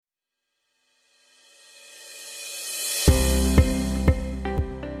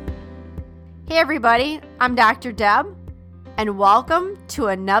everybody, I'm Dr. Deb, and welcome to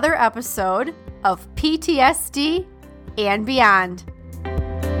another episode of PTSD and Beyond.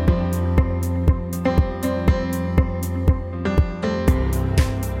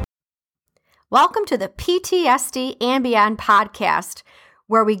 Welcome to the PTSD and Beyond podcast,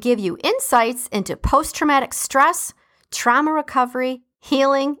 where we give you insights into post-traumatic stress, trauma recovery,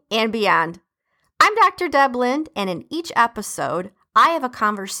 healing, and beyond. I'm Dr. Deb Lind, and in each episode, I have a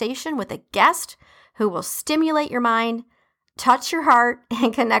conversation with a guest who will stimulate your mind, touch your heart,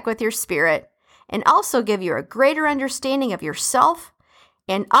 and connect with your spirit, and also give you a greater understanding of yourself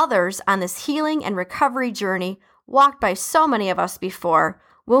and others on this healing and recovery journey walked by so many of us before,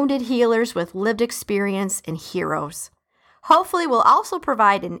 wounded healers with lived experience and heroes. Hopefully, we'll also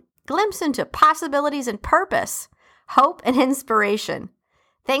provide a glimpse into possibilities and purpose, hope, and inspiration.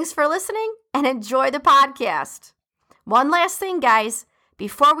 Thanks for listening and enjoy the podcast. One last thing, guys,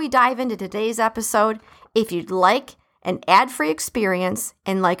 before we dive into today's episode, if you'd like an ad-free experience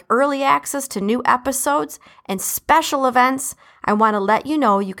and like early access to new episodes and special events, I want to let you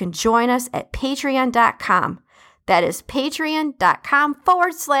know you can join us at patreon.com. That is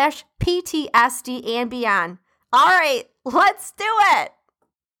patreon.com/PTSD and beyond. All right, let's do it.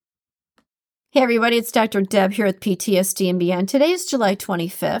 Hey, everybody, it's Dr. Deb here with PTSD and Beyond. Today is July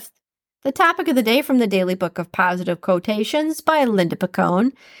 25th. The topic of the day from the Daily Book of Positive Quotations by Linda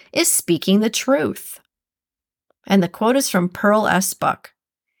Picone is speaking the truth. And the quote is from Pearl S. Buck.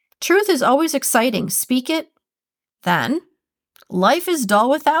 Truth is always exciting. Speak it. Then, life is dull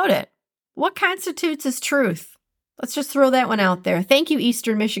without it. What constitutes as truth? Let's just throw that one out there. Thank you,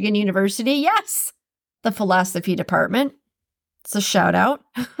 Eastern Michigan University. Yes, the philosophy department. It's a shout out.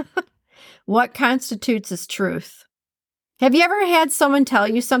 What constitutes as truth? Have you ever had someone tell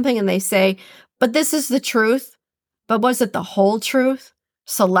you something and they say, but this is the truth? But was it the whole truth?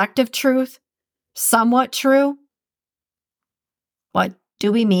 Selective truth? Somewhat true? What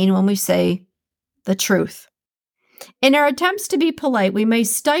do we mean when we say the truth? In our attempts to be polite, we may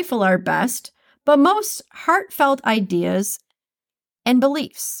stifle our best, but most heartfelt ideas and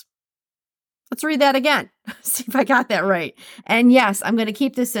beliefs. Let's read that again. See if I got that right. And yes, I'm going to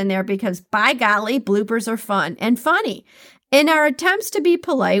keep this in there because, by golly, bloopers are fun and funny. In our attempts to be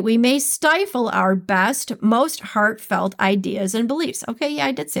polite, we may stifle our best, most heartfelt ideas and beliefs. Okay, yeah,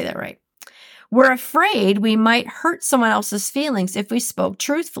 I did say that right. We're afraid we might hurt someone else's feelings if we spoke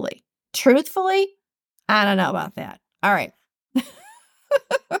truthfully. Truthfully? I don't know about that. All right.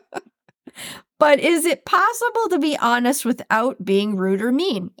 But is it possible to be honest without being rude or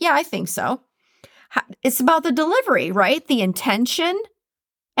mean? Yeah, I think so. It's about the delivery, right? The intention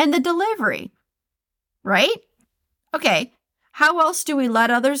and the delivery, right? Okay, how else do we let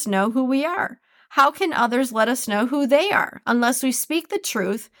others know who we are? How can others let us know who they are? Unless we speak the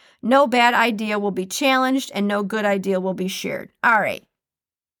truth, no bad idea will be challenged and no good idea will be shared. All right.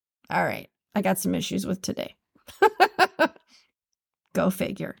 I got some issues with today. Go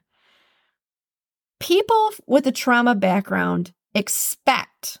figure. People with a trauma background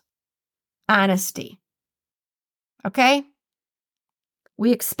expect honesty. Okay?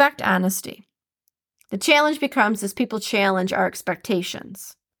 We expect honesty. The challenge becomes as people challenge our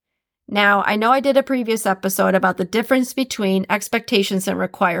expectations. Now, I know I did a previous episode about the difference between expectations and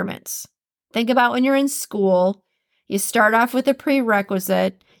requirements. Think about when you're in school, you start off with a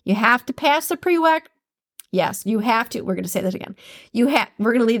prerequisite. You have to pass the prereq. Yes, you have to. We're going to say that again. We're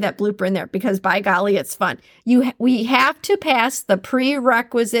going to leave that blooper in there because, by golly, it's fun. We have to pass the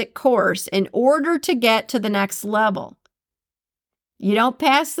prerequisite course in order to get to the next level. You don't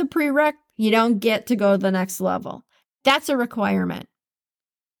pass the prereq, you don't get to go to the next level. That's a requirement.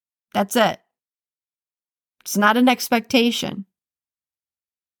 That's it. It's not an expectation.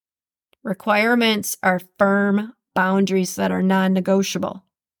 Requirements are firm boundaries that are non-negotiable.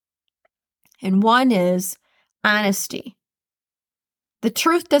 And one is honesty. The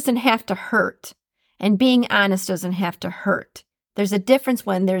truth doesn't have to hurt, and being honest doesn't have to hurt. There's a difference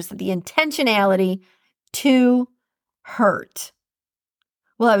when there's the intentionality to hurt.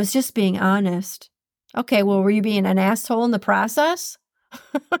 Well, I was just being honest. Okay, well, were you being an asshole in the process?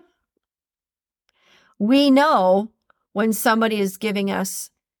 We know when somebody is giving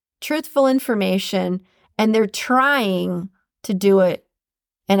us truthful information and they're trying to do it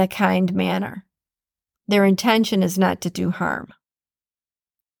in a kind manner. Their intention is not to do harm.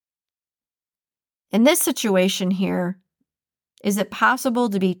 In this situation here, is it possible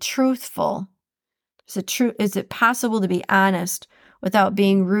to be truthful? Is it possible to be honest without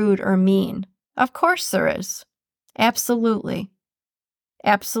being rude or mean? Of course there is. Absolutely.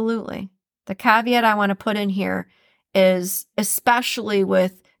 Absolutely. The caveat I want to put in here is, especially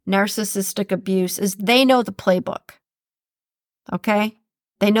with narcissistic abuse is they know the playbook. Okay?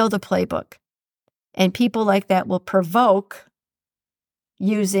 They know the playbook. And people like that will provoke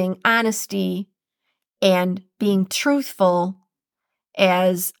using honesty and being truthful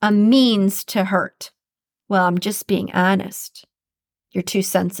as a means to hurt. Well, I'm just being honest. You're too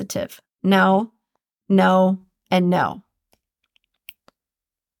sensitive. No, no, and no.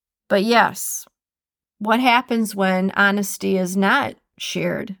 But yes, what happens when honesty is not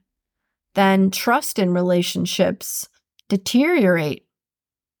shared? Then trust in relationships deteriorate.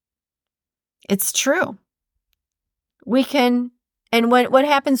 It's true. We can, and what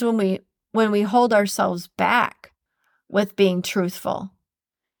happens when we hold ourselves back with being truthful?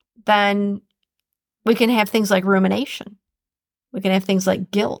 Then we can have things like rumination. We can have things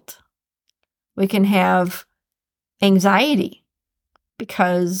like guilt. We can have anxiety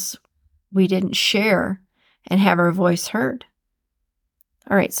because we didn't share and have our voice heard.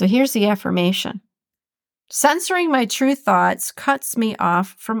 All right, so here's the affirmation. Censoring my true thoughts cuts me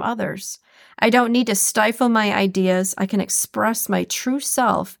off from others. I don't need to stifle my ideas. I can express my true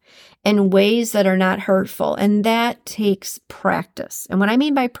self in ways that are not hurtful, and that takes practice. And what I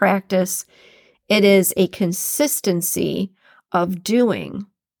mean by practice, it is a consistency of doing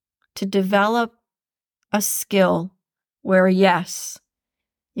to develop a skill where, yes,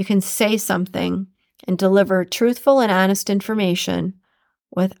 you can say something and deliver truthful and honest information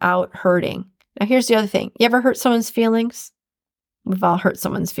without hurting. Now, here's the other thing. You ever hurt someone's feelings? We've all hurt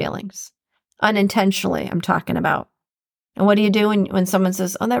someone's feelings. Unintentionally, I'm talking about. And what do you do when someone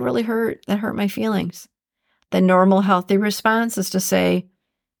says, oh, that really hurt? That hurt my feelings. The normal, healthy response is to say,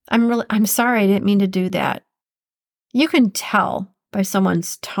 I'm sorry, I didn't mean to do that. You can tell by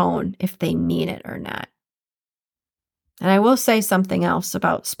someone's tone if they mean it or not. And I will say something else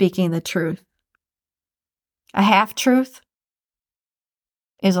about speaking the truth. A half-truth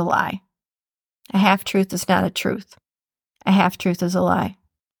is a lie. A half-truth is not a truth. A half-truth is a lie.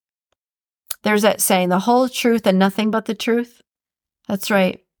 There's that saying, the whole truth and nothing but the truth. That's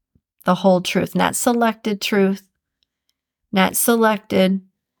right. The whole truth, not selected truth, not selected.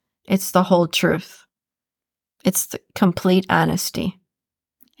 It's the whole truth. It's the complete honesty.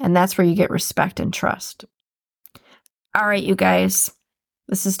 And that's where you get respect and trust. All right, you guys.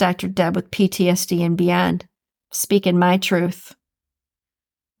 This is Dr. Deb with PTSD and Beyond, speaking my truth.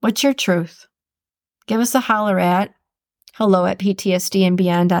 What's your truth? Give us a holler at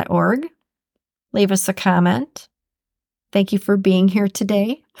hello@ptsdandbeyond.org. Leave us a comment. Thank you for being here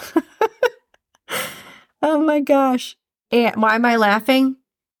today. Oh my gosh. And why am I laughing?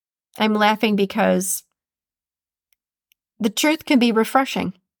 I'm laughing because the truth can be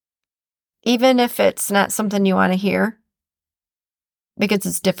refreshing, even if it's not something you want to hear, because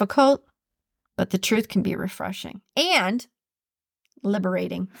it's difficult, but the truth can be refreshing and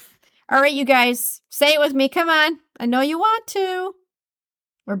liberating. All right, you guys, say it with me. Come on. I know you want to.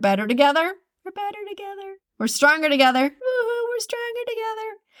 We're better together. We're better together. We're stronger together. Woo-hoo, we're stronger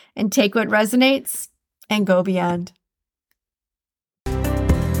together. And take what resonates and go beyond.